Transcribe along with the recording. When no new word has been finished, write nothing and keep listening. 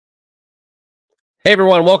Hey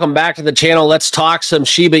everyone, welcome back to the channel. Let's talk some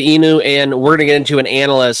Shiba Inu, and we're going to get into an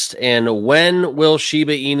analyst. And when will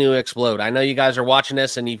Shiba Inu explode? I know you guys are watching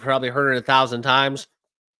this and you've probably heard it 1,000 times.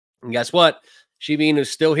 And guess what? Shiba Inu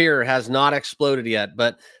is still here, has not exploded yet.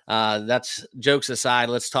 But that's jokes aside.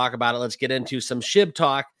 Let's talk about it. Let's get into some Shib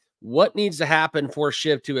talk. What needs to happen for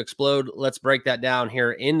Shib to explode? Let's break that down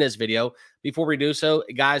here in this video. Before we do so,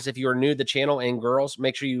 guys, if you are new to the channel, and girls,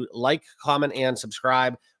 make sure you like, comment, and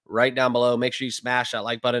subscribe right down below. Make sure you smash that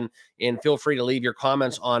like button and feel free to leave your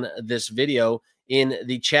comments on this video in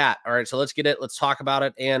the chat. All right, so let's get it. Let's talk about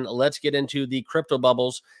it, and let's get into the crypto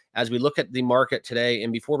bubbles as we look at the market today.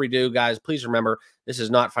 And before we do, guys, please remember, this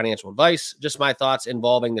is not financial advice, just my thoughts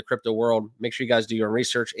involving the crypto world. Make sure you guys do your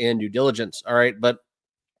research and due diligence. All right, but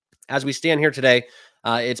as we stand here today,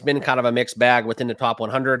 it's been kind of a mixed bag within the top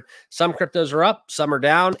 100. Some cryptos are up, some are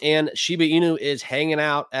down, and Shiba Inu is hanging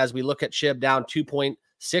out as we look at Shib down 2.6%.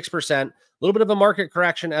 A little bit of a market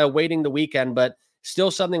correction awaiting the weekend, but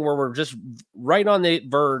still something where we're just right on the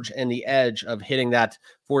verge and the edge of hitting that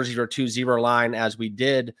 4020 line as we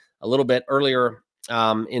did a little bit earlier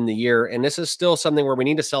in the year. And this is still something where we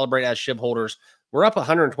need to celebrate as Shib holders. We're up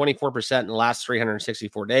 124% in the last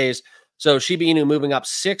 364 days. So Shiba Inu moving up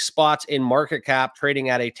 6 spots in market cap, trading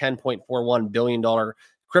at a $10.41 billion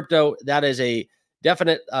crypto. That is a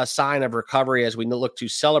definite sign of recovery as we look to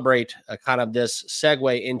celebrate kind of this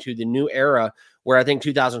segue into the new era where I think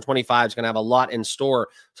 2025 is going to have a lot in store.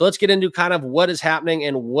 So let's get into kind of what is happening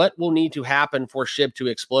and what will need to happen for Shib to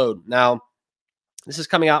explode. Now, this is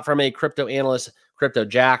coming out from a crypto analyst, Crypto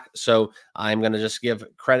Jack. So I'm going to just give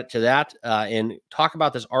credit to that and talk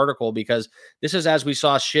about this article, because this is as we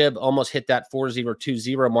saw Shib almost hit that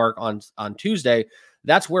 4020 mark on Tuesday.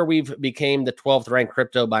 That's where we've became the 12th ranked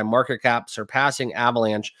crypto by market cap, surpassing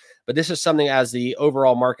Avalanche. But this is something as the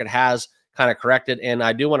overall market has kind of corrected. And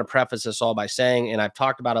I do want to preface this all by saying, and I've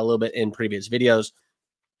talked about it a little bit in previous videos,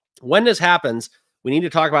 when this happens, we need to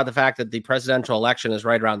talk about the fact that the presidential election is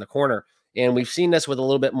right around the corner. And we've seen this with a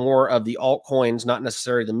little bit more of the altcoins, not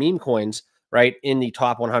necessarily the meme coins, right, in the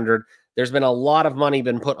top 100. There's been a lot of money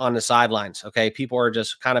been put on the sidelines, okay? People are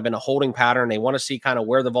just kind of in a holding pattern. They want to see kind of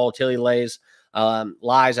where the volatility lies,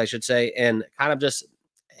 I should say, and kind of just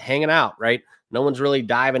hanging out, right? No one's really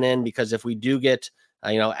diving in, because if we do get,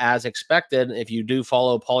 as expected, if you do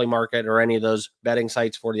follow Polymarket or any of those betting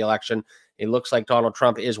sites for the election, it looks like Donald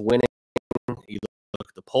Trump is winning. You look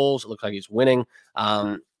at the polls, it looks like he's winning.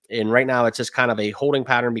 And right now it's just kind of a holding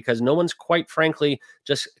pattern, because no one's quite frankly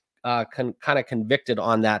just kind of convicted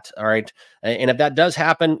on that. All right. And if that does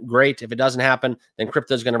happen, great. If it doesn't happen, then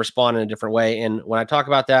crypto is going to respond in a different way. And when I talk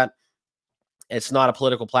about that, it's not a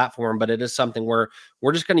political platform, but it is something where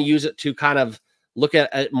we're just going to use it to kind of look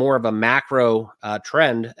at more of a macro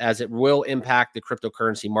trend, as it will impact the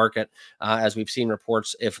cryptocurrency market, as we've seen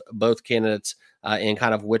reports if both candidates and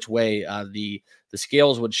kind of which way the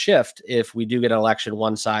scales would shift if we do get an election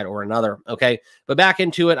one side or another. Okay, but back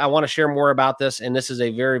into it, I want to share more about this, and this is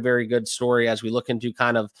a very, very good story as we look into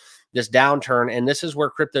kind of this downturn. And this is where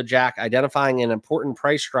Crypto Jack identifying an important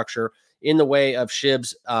price structure in the way of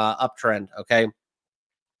Shib's uptrend. Okay.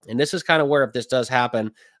 And this is kind of where, if this does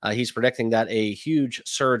happen, he's predicting that a huge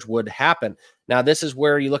surge would happen. Now, this is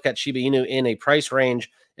where you look at Shiba Inu in a price range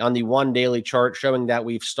on the 1 daily chart, showing that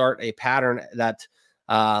we've start a pattern that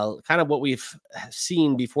kind of what we've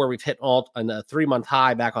seen before we've hit on a 3-month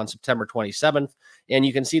high back on September 27th. And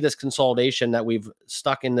you can see this consolidation that we've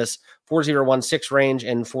stuck in this 4016 range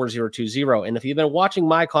and 4020. And if you've been watching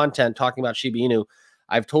my content talking about Shiba Inu,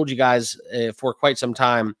 I've told you guys for quite some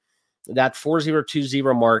time that 4020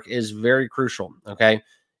 mark is very crucial. Okay.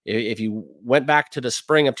 If you went back to the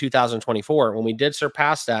spring of 2024, when we did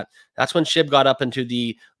surpass that, that's when Shib got up into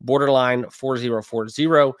the borderline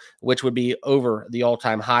 4040, which would be over the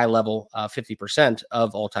all-time high level, 50%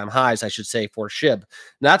 of all-time highs, I should say, for Shib. And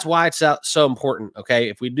that's why it's so important. Okay.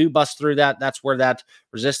 If we do bust through that, that's where that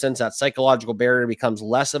resistance, that psychological barrier becomes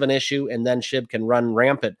less of an issue, and then Shib can run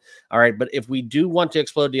rampant. All right. But if we do want to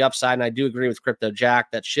explode the upside, and I do agree with Crypto Jack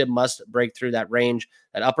that Shib must break through that range,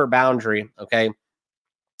 that upper boundary, okay,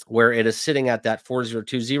 where it is sitting at that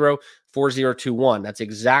 4020, 4021. That's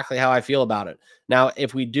exactly how I feel about it. Now,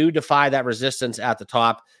 if we do defy that resistance at the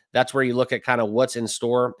top, that's where you look at kind of what's in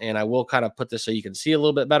store. And I will kind of put this so you can see a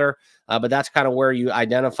little bit better. But that's kind of where you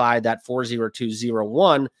identify that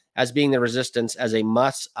 40201 as being the resistance, as a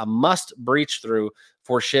must breach through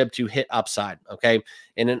for Shib to hit upside. Okay.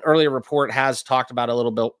 And an earlier report has talked about a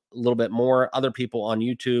little bit more. Other people on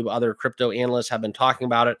YouTube, other crypto analysts have been talking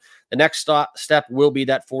about it. The next step will be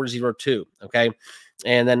that 402. Okay.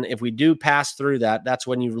 And then if we do pass through that, that's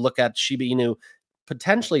when you look at Shiba Inu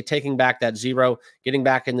potentially taking back that zero, getting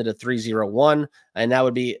back into the 301, and that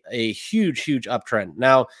would be a huge, huge uptrend.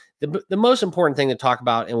 Now, the most important thing to talk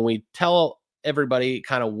about, and when we tell everybody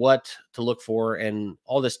kind of what to look for, and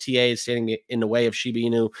all this TA is standing in the way of Shiba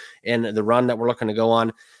Inu and the run that we're looking to go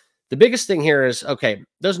on. The biggest thing here is, okay,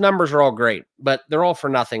 those numbers are all great, but they're all for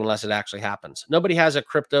nothing unless it actually happens. Nobody has a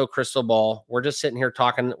crypto crystal ball. We're just sitting here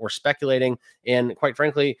talking, we're speculating, and quite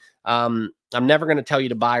frankly, I'm never going to tell you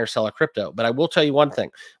to buy or sell a crypto, but I will tell you one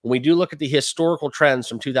thing. When we do look at the historical trends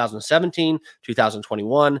from 2017,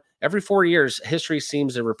 2021, every 4 years, history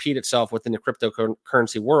seems to repeat itself within the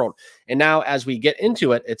cryptocurrency world. And now as we get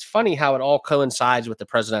into it, it's funny how it all coincides with the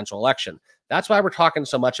presidential election. That's why we're talking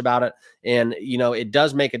so much about it. And, you know, it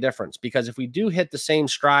does make a difference, because if we do hit the same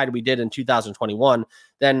stride we did in 2021,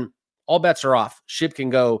 then all bets are off. SHIB can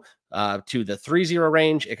go to the 3-0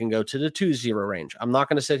 range. It can go to the 2-0 range. I'm not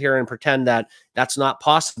going to sit here and pretend that that's not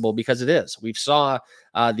possible, because it is. We've saw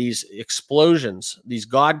these explosions, these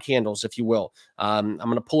God candles, if you will. I'm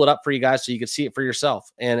going to pull it up for you guys so you can see it for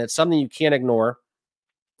yourself. And it's something you can't ignore.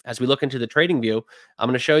 As we look into the trading view, I'm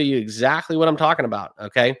going to show you exactly what I'm talking about.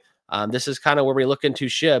 Okay. This is kind of where we look into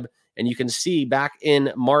SHIB, and you can see back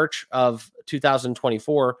in March of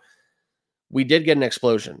 2024, we did get an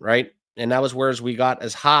explosion, right? And that was where we got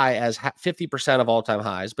as high as 50% of all-time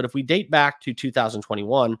highs. But if we date back to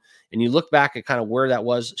 2021 and you look back at kind of where that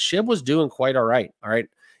was, SHIB was doing quite all right.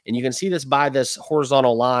 And you can see this by this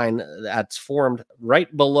horizontal line that's formed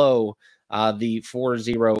right below the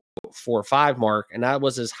 4045 mark. And that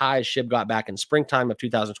was as high as SHIB got back in springtime of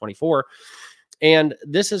 2024. And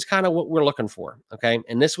this is kind of what we're looking for, okay?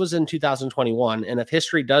 And this was in 2021. And if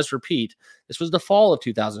history does repeat, this was the fall of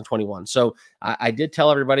 2021. So I did tell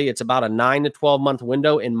everybody it's about a 9 to 12 month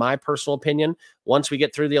window, in my personal opinion. Once we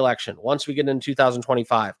get through the election, once we get into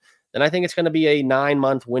 2025, then I think it's going to be a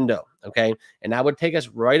 9-month window, okay? And that would take us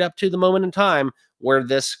right up to the moment in time where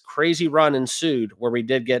this crazy run ensued, where we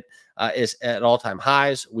did get is at all-time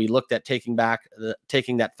highs. We looked at taking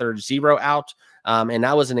that third zero out. And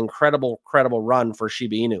that was an incredible run for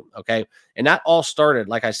Shiba Inu. Okay. And that all started,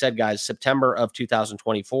 like I said, guys, September of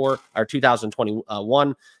 2024 or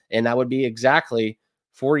 2021. And that would be exactly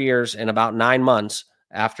 4 years and about 9 months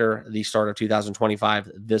after the start of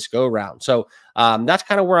 2025, this go round. So that's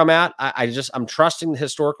kind of where I'm at. I'm trusting the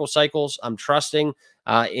historical cycles. I'm trusting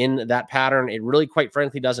in that pattern. It really, quite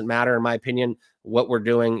frankly, doesn't matter, in my opinion, what we're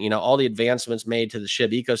doing. You know, all the advancements made to the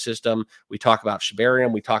SHIB ecosystem. We talk about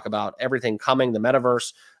SHIBARIUM. We talk about everything coming, the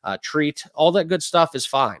metaverse, treat, all that good stuff is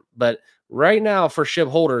fine. But right now for SHIB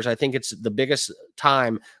holders, I think it's the biggest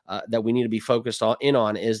time that we need to be focused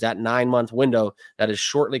on is that 9-month window that is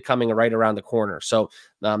shortly coming right around the corner. So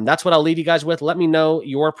that's what I'll leave you guys with. Let me know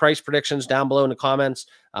your price predictions down below in the comments.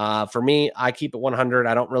 For me, I keep it 100.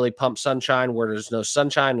 I don't really pump sunshine where there's no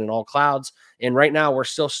sunshine and all clouds. And right now we're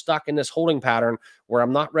still stuck in this holding pattern where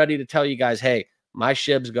I'm not ready to tell you guys, hey, my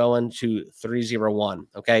SHIB's going to 301.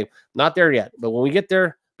 Okay. Not there yet. But when we get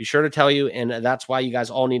there, be sure to tell you. And that's why you guys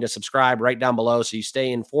all need to subscribe right down below, so you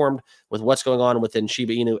stay informed with what's going on within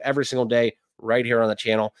Shiba Inu every single day right here on the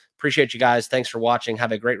channel. Appreciate you guys. Thanks for watching.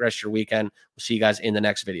 Have a great rest of your weekend. We'll see you guys in the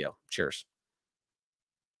next video. Cheers.